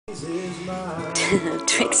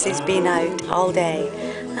Trixie's been out all day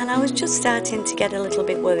and I was just starting to get a little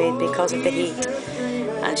bit worried because of the heat,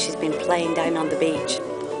 and she's been playing down on the beach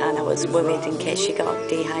and I was worried in case she got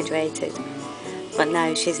dehydrated. But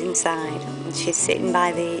now she's inside and she's sitting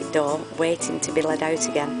by the door waiting to be let out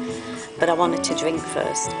again, but I wanted to drink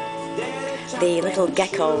first. The little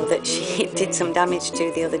gecko that she did some damage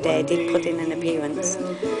to the other day did put in an appearance,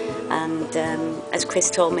 and as Chris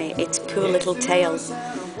told me, its poor little tail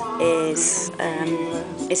is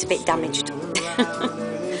a bit damaged.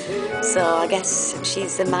 So I guess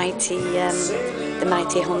she's the mighty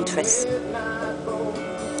huntress.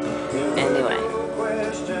 Anyway,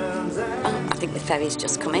 oh, I think the ferry's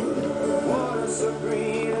just come in.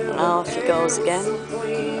 Off he goes again.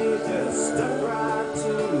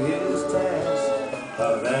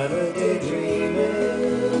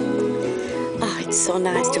 Oh, it's so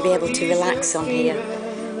nice to be able to relax on here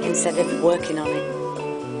instead of working on it.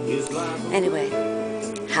 Anyway,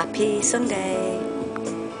 happy Sunday.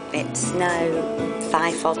 It's now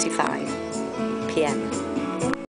 5:45 p.m.